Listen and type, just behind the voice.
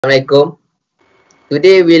Assalamualaikum.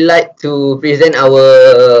 Today we like to present our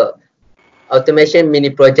automation mini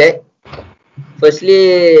project.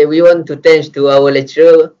 Firstly, we want to thank to our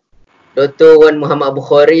lecturer, Dr. Wan Muhammad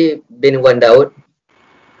Bukhari bin Wan Daud.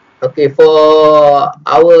 Okay, for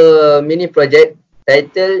our mini project,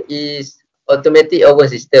 title is Automatic Oven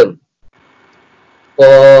System.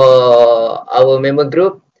 For our member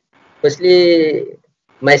group, firstly,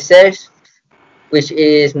 myself, which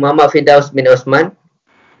is Muhammad Fidaus bin Osman.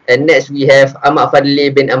 And next we have Ahmad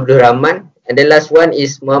Fadli bin Abdul Rahman. And the last one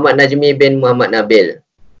is Muhammad Najmi bin Muhammad Nabil.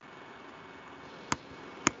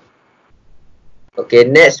 Okay,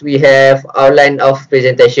 next we have outline of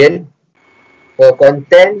presentation. For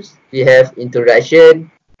contents, we have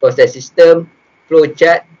introduction, process system, flow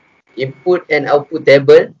chart, input and output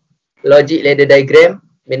table, logic ladder diagram,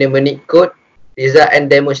 mnemonic code, result and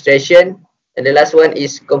demonstration, and the last one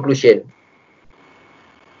is conclusion.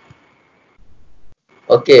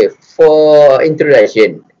 Okay, for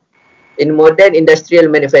introduction. In modern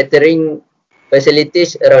industrial manufacturing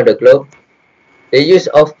facilities around the globe, the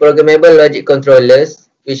use of programmable logic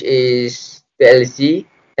controllers, which is PLC,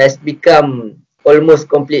 has become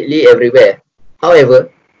almost completely everywhere.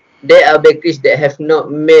 However, there are bakeries that have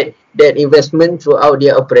not made that investment throughout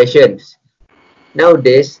their operations.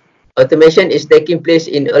 Nowadays, automation is taking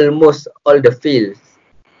place in almost all the fields.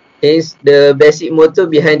 Hence, the basic motto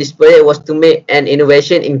behind this project was to make an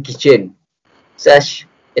innovation in kitchen. Such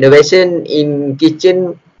innovation in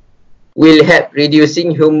kitchen will help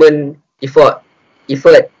reducing human effort.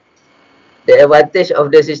 The advantage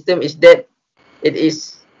of the system is that it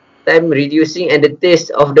is time reducing and the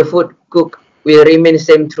taste of the food cooked will remain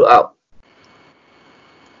same throughout.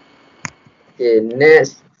 Okay,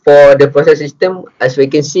 next for the process system, as we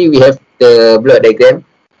can see, we have the block diagram.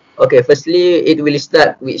 Okay, firstly, it will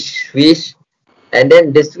start with switch, and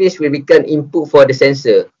then the switch will become input for the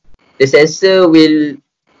sensor. The sensor will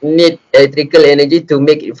need electrical energy to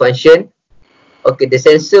make it function. Okay, the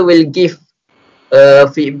sensor will give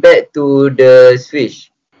feedback to the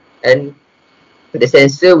switch, and the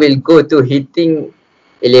sensor will go to heating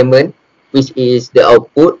element, which is the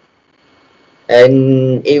output,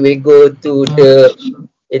 and it will go to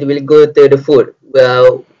the food,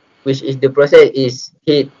 well, which is the process is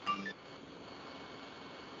heat.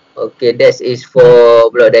 Okay, that is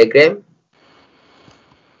for block diagram.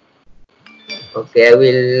 Okay, I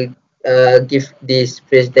will give this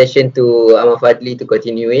presentation to Ahmad Fadli to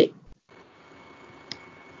continue it.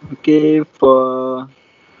 Okay, for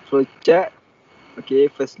flowchart.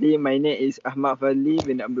 Okay, firstly, my name is Ahmad Fadli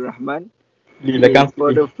bin Abdul Rahman. Lekang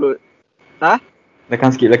For the sikit. flow, ha?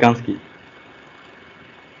 Lekang sikit.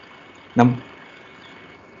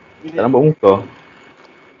 Tak nampak muka.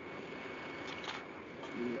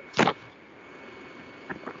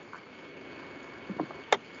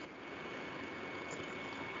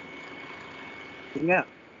 Ingat?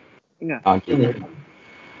 Okay.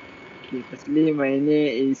 Okay, firstly, my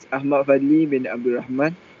name is Ahmad Fadli bin Abdul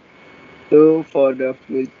Rahman. So, for the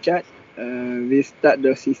flowchart, we start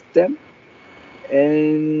the system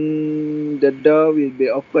and the door will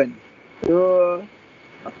be open. So,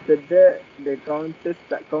 after that, the counter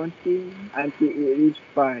start counting until it reach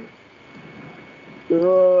 5.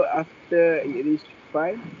 So, after it reach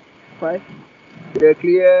 5, the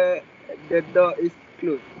door is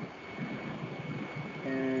closed.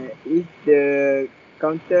 If the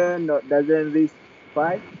counter doesn't reach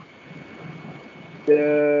 5,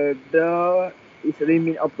 the door is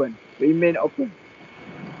remain open.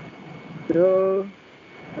 So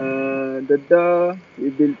the door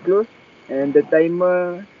will be closed and the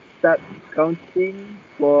timer start counting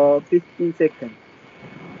for 15 seconds.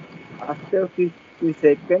 After 15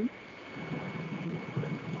 seconds,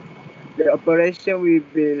 the operation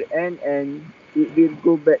will end and it will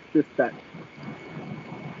go back to start.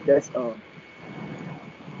 That's all.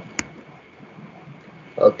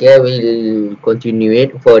 Okay, I will continue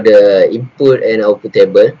it for the input and output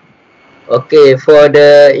table. Okay, for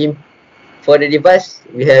the device,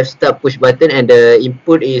 we have start push button and the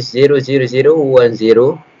input is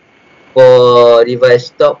 00010. For device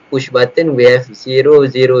stop push button, we have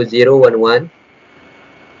 00011.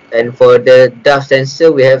 And for the DAF sensor,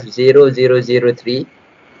 we have 0003.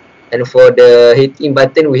 And for the heating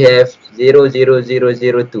button, we have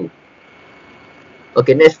 00002.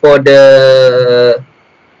 Okay, next for the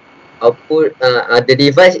output, the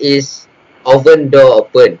device is oven door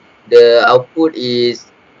open. The output is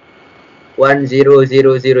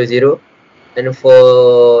 10000, and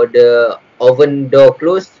for the oven door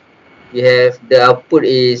closed, we have the output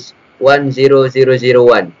is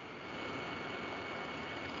 10001.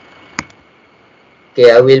 Okay,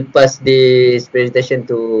 I will pass this presentation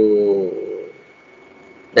to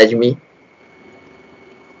Najmi.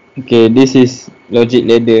 Okay, this is logic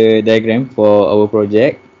ladder diagram for our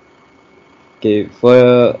project. Okay,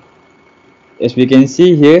 as we can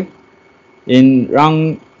see here, in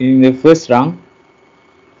the first round,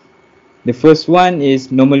 the first one is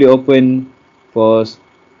normally open for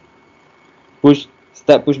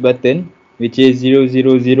start push button, which is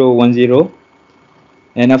 00010,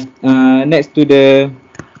 and next to the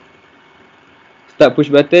start push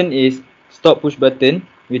button is stop push button,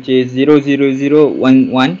 which is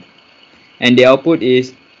 00011, and the output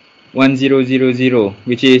is 1000,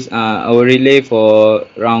 which is our relay for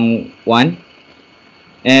round 1.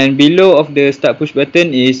 And below of the start push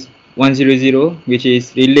button is 100, which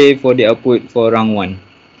is relay for the output for round 1.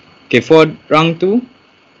 Okay, for round 2,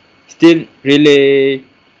 still relay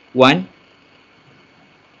 1.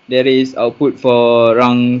 There is output for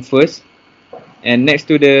round first, and next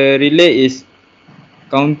to the relay is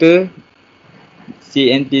counter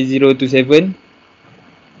CNT027,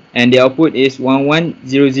 and the output is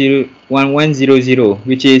 1100,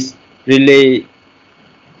 which is relay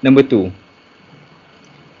number 2.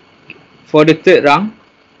 For the third round,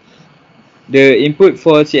 the input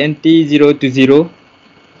for CNT020,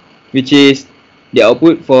 which is the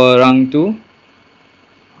output for round 2,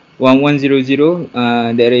 1100,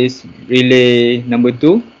 there is relay number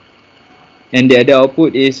 2, and the other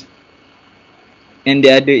output is, and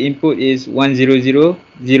the other input is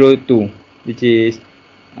 10002, which is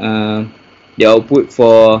the output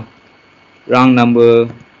for round number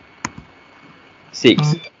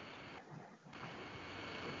 6.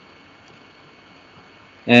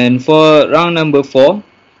 And for round number 4,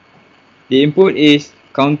 the input is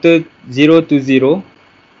counter 0 to 0,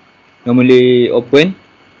 normally open,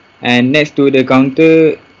 and next to the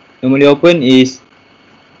counter normally open is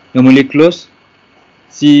normally close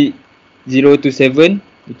C0 to 7,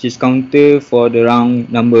 which is counter for the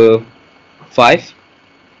round number 5,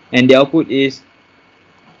 and the output is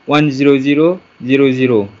 10000,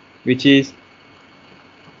 which is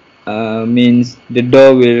means the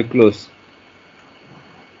door will close.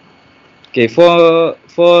 Okay, for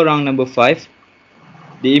round number 5,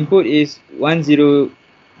 the input is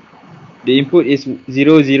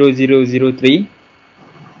 00003,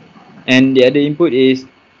 and the other input is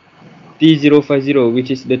T050, which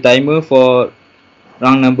is the timer for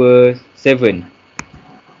round number 7.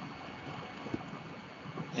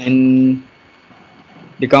 And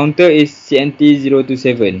the counter is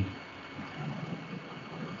CNT027.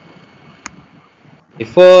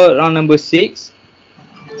 For round number 6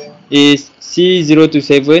 is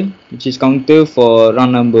C027, which is counter for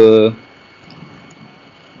round number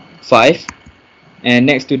 5, and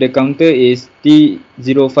next to the counter is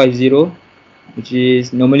T050, which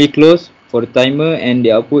is normally closed for the timer, and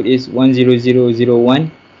the output is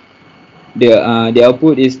 10001. The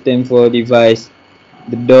output is stand for device,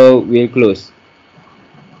 the door will close.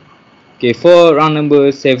 Okay, for round number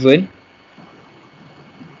 7,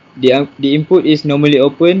 the input is normally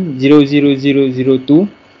open 00002,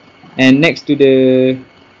 and next to the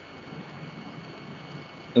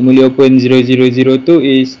normally open 0002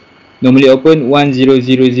 is normally open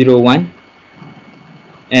 10001,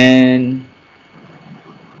 and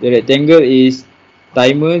the rectangle is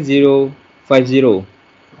timer 050,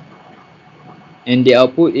 and the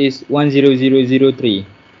output is 10003.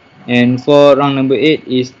 And for round number 8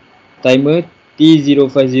 is timer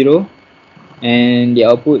T050, and the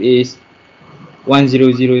output is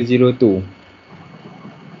 10002.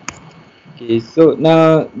 Okay, so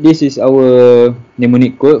now this is our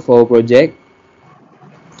mnemonic code for our project.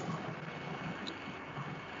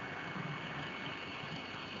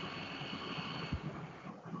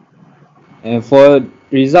 And for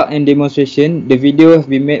result and demonstration, the video has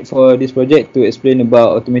been made for this project to explain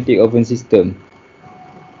about automatic oven system.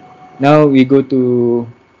 Now we go to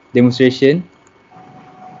demonstration.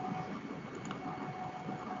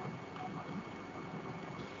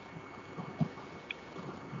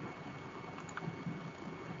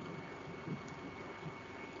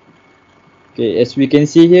 Okay, as we can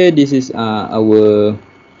see here, this is our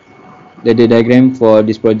ladder diagram for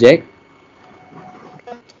this project.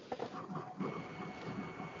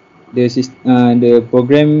 The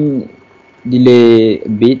program delay a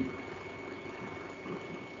bit,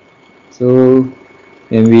 so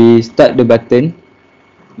when we start the button,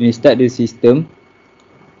 when we start the system,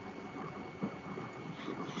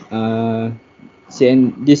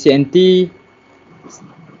 this CNT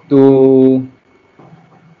to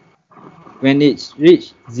when it's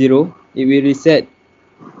reached 0, it will reset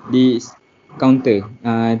this counter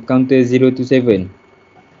 0 to 7.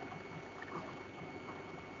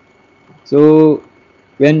 So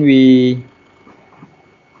when the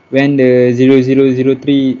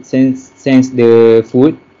 0003 sends the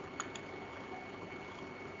food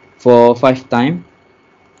for 5 times,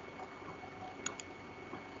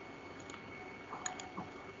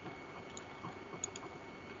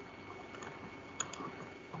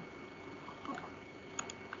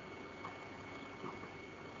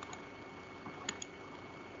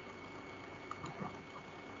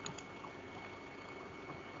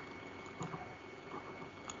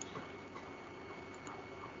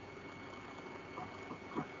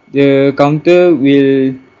 the counter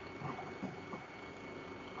will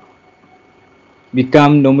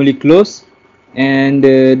become normally closed and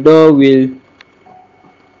the door will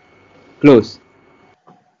close.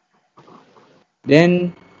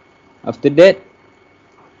 Then after that,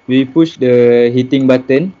 we push the heating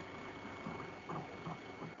button.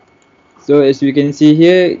 So as you can see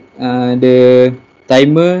here, the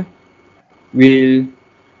timer will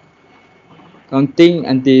counting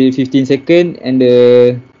until 15 seconds, and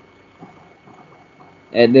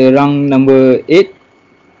at the round number 8,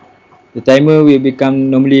 the timer will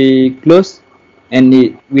become normally closed and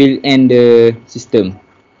it will end the system.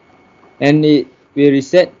 And it will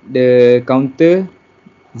reset the counter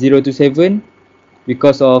 0 to 7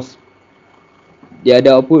 because of the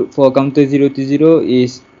other output for counter 0 to 0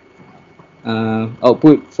 is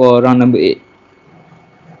output for round number 8.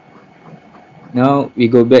 Now we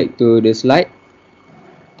go back to the slide.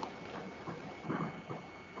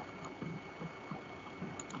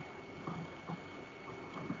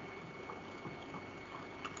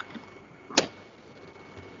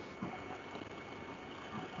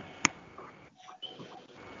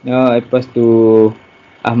 Now I pass to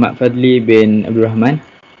Ahmad Fadli bin Abdul Rahman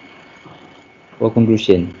for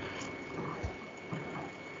conclusion.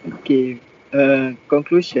 Okay.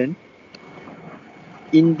 Conclusion.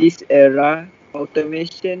 In this era,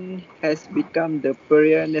 automation has become the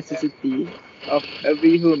prior necessity of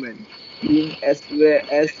every human being as well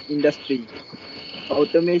as industry.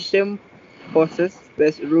 Automation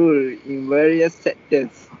plays role in various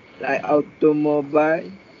sectors like automobile,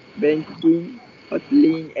 banking,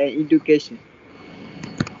 hoteling, and education.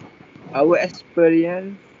 Our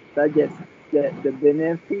experience suggests that the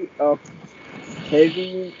benefit of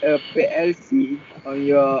having a PLC on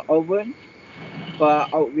your oven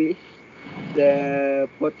far outweighs the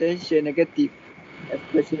potential negative,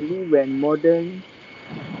 especially when modern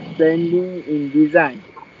trending in design,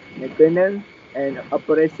 maintenance, and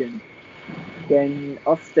operation can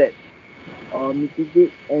offset or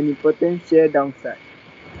mitigate any potential downside.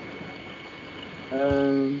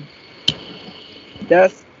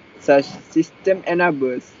 Thus, such system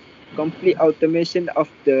enables complete automation of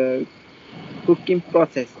the cooking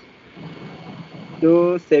process,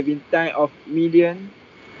 thus saving time of millions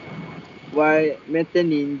while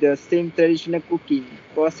maintaining the same traditional cooking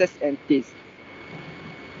process and taste.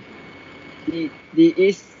 This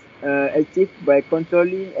is achieved by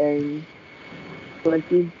controlling and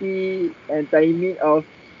quantity and timing of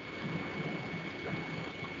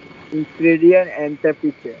ingredient and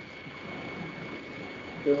temperature.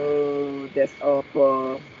 So that's all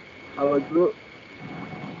for our group.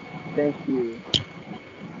 Thank you.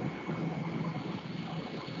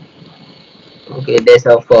 Okay, that's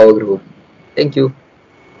all for our group. Thank you.